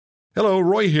Hello,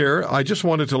 Roy here. I just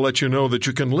wanted to let you know that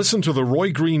you can listen to The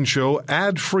Roy Green Show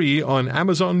ad-free on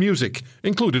Amazon Music,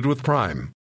 included with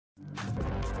Prime.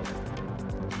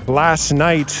 Last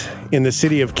night in the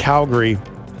city of Calgary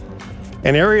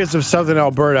and areas of southern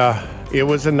Alberta, it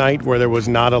was a night where there was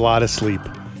not a lot of sleep.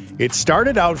 It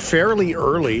started out fairly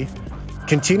early,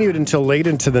 continued until late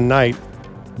into the night,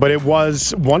 but it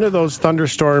was one of those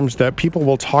thunderstorms that people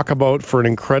will talk about for an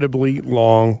incredibly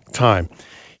long time.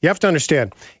 You have to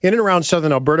understand, in and around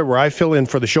southern Alberta, where I fill in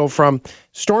for the show from,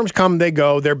 storms come, they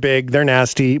go, they're big, they're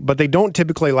nasty, but they don't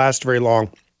typically last very long.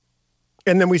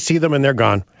 And then we see them and they're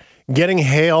gone. Getting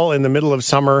hail in the middle of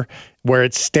summer where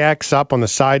it stacks up on the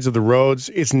sides of the roads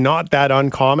is not that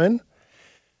uncommon.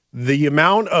 The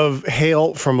amount of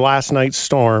hail from last night's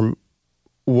storm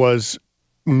was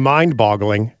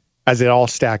mind-boggling as it all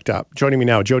stacked up. Joining me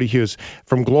now, Jody Hughes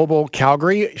from Global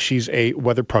Calgary. She's a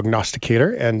weather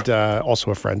prognosticator and also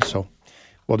a friend, so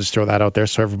we'll just throw that out there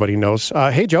so everybody knows.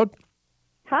 Hey, Jode.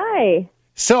 Hi.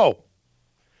 So,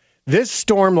 this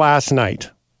storm last night,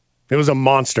 it was a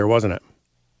monster, wasn't it?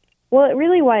 Well, it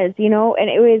really was, and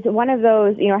it was one of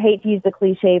those, I hate to use the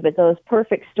cliche, but those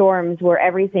perfect storms where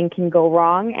everything can go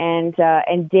wrong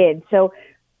and did. So,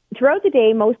 throughout the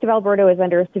day, most of Alberta was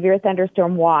under a severe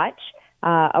thunderstorm watch.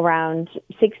 Around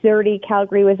 6:30,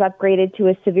 Calgary was upgraded to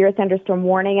a severe thunderstorm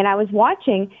warning, and I was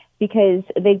watching because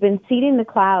they'd been seeding the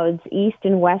clouds east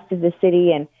and west of the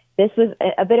city, and this was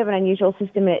a bit of an unusual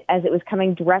system as it was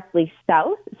coming directly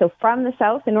south, so from the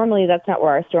south, and normally that's not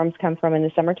where our storms come from in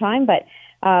the summertime, but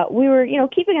we were,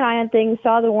 keeping an eye on things,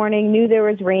 saw the warning, knew there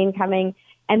was rain coming,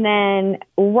 and then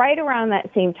right around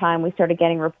that same time, we started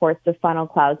getting reports of funnel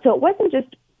clouds. So it wasn't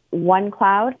just one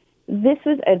cloud. This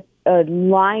was a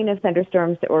line of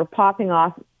thunderstorms that were popping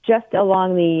off just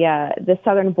along the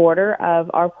southern border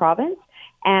of our province.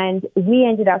 And we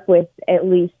ended up with at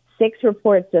least 6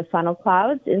 reports of funnel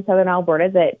clouds in southern Alberta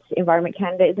that Environment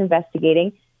Canada is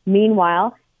investigating.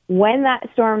 Meanwhile, when that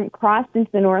storm crossed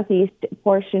into the northeast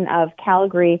portion of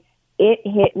Calgary, it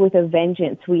hit with a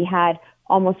vengeance. We had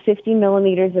almost 50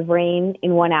 millimeters of rain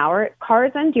in 1 hour.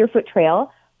 Cars on Deerfoot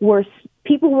Trail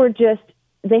people were just,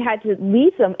 they had to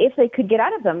leave them if they could get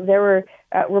out of them. There were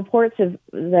reports of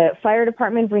the fire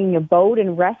department bringing a boat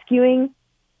and rescuing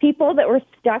people that were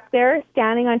stuck there,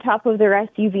 standing on top of their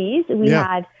SUVs. We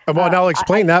had. Well, I'll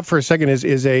explain that for a second. This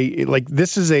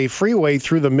is a freeway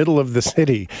through the middle of the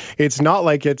city. It's not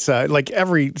like it's like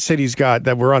every city's got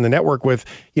that we're on the network with.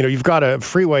 You've got a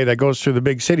freeway that goes through the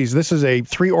big cities. This is a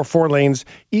 3 or 4 lanes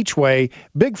each way,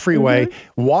 big freeway,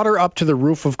 water up to the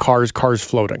roof of cars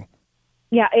floating.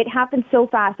 Yeah, it happened so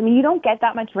fast. I mean, you don't get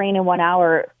that much rain in 1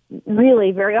 hour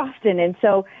really very often, and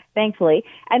so thankfully.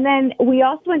 And then we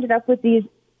also ended up with these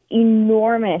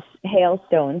enormous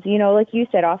hailstones. Like you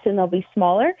said, often they'll be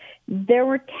smaller. There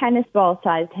were tennis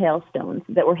ball-sized hailstones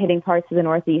that were hitting parts of the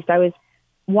Northeast. I was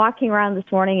walking around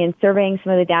this morning and surveying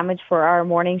some of the damage for our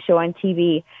morning show on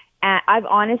TV, and I've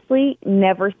honestly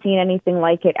never seen anything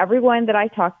like it. Everyone that I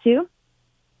talked to,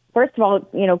 first of all,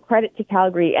 credit to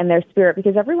Calgary and their spirit,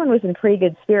 because everyone was in pretty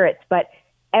good spirits, but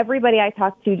everybody I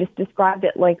talked to just described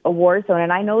it like a war zone.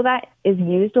 And I know that is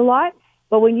used a lot,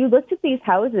 but when you looked at these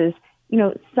houses,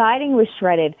 siding was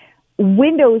shredded,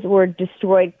 windows were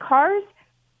destroyed, cars,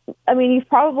 I mean, you've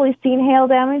probably seen hail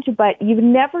damage, but you've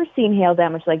never seen hail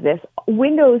damage like this.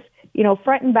 Windows,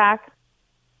 front and back,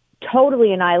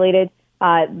 totally annihilated.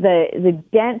 The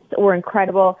dents were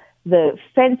incredible. The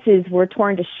fences were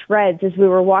torn to shreds as we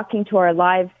were walking to our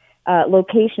live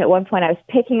location. At one point, I was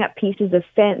picking up pieces of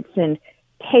fence and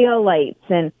tail lights,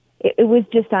 and it was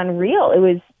just unreal. It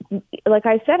was, like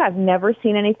I said, I've never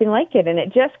seen anything like it, and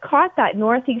it just caught that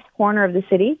northeast corner of the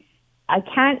city. I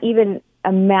can't even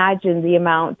imagine the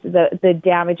amount, the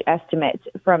damage estimates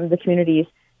from the communities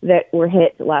that were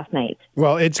hit last night.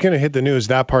 Well, it's going to hit the news,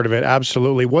 that part of it,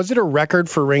 absolutely. Was it a record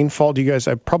for rainfall? Do you guys,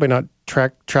 I probably not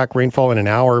track rainfall in an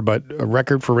hour, but a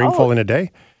record for rainfall in a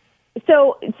day?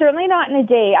 So certainly not in a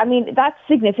day. I mean, that's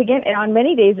significant, and on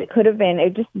many days it could have been.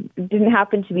 It just didn't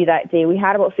happen to be that day. We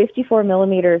had about 54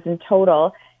 millimeters in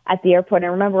total at the airport,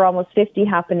 and remember, almost 50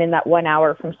 happened in that 1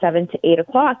 hour from 7 to 8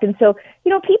 o'clock. And so,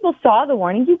 people saw the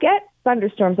warning. You get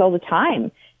thunderstorms all the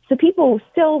time. So people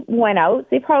still went out.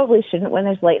 They probably shouldn't. When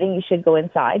there's lightning, you should go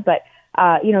inside. But,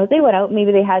 they went out.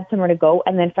 Maybe they had somewhere to go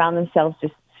and then found themselves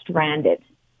just stranded.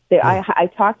 I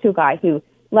talked to a guy who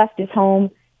left his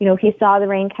home. He saw the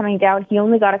rain coming down. He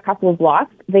only got a couple of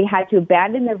blocks. They had to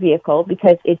abandon their vehicle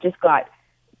because it just got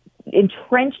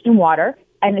entrenched in water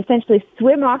and essentially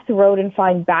swim off the road and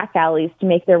find back alleys to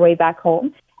make their way back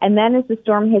home. And then as the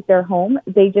storm hit their home,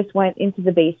 they just went into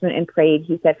the basement and prayed,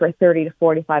 he said, for 30 to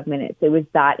 45 minutes. It was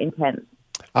that intense.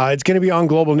 It's going to be on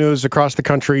Global News across the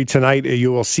country tonight.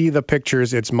 You will see the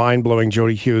pictures. It's mind-blowing.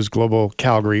 Jody Hughes, Global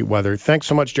Calgary Weather. Thanks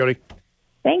so much, Jody.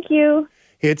 Thank you.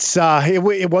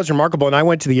 It was remarkable, and I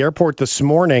went to the airport this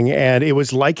morning, and it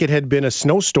was like it had been a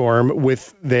snowstorm.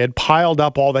 They had piled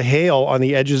up all the hail on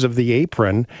the edges of the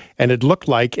apron, and it looked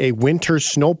like a winter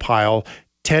snow pile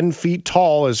 10 feet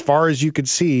tall as far as you could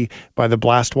see by the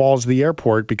blast walls of the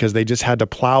airport, because they just had to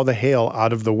plow the hail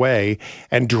out of the way.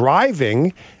 And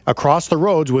driving across the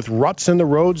roads with ruts in the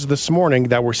roads this morning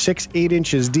that were 6-8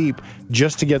 inches deep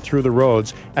just to get through the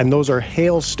roads, and those are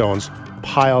hailstones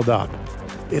piled up.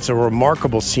 It's a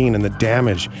remarkable scene, and the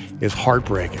damage is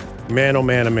heartbreaking. Man, oh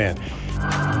man, oh man.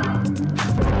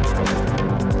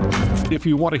 If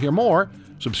you want to hear more,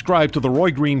 subscribe to The Roy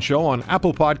Green Show on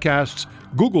Apple Podcasts,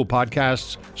 Google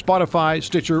Podcasts, Spotify,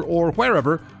 Stitcher, or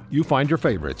wherever you find your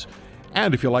favorites.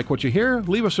 And if you like what you hear,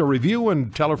 leave us a review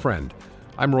and tell a friend.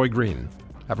 I'm Roy Green.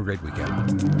 Have a great weekend.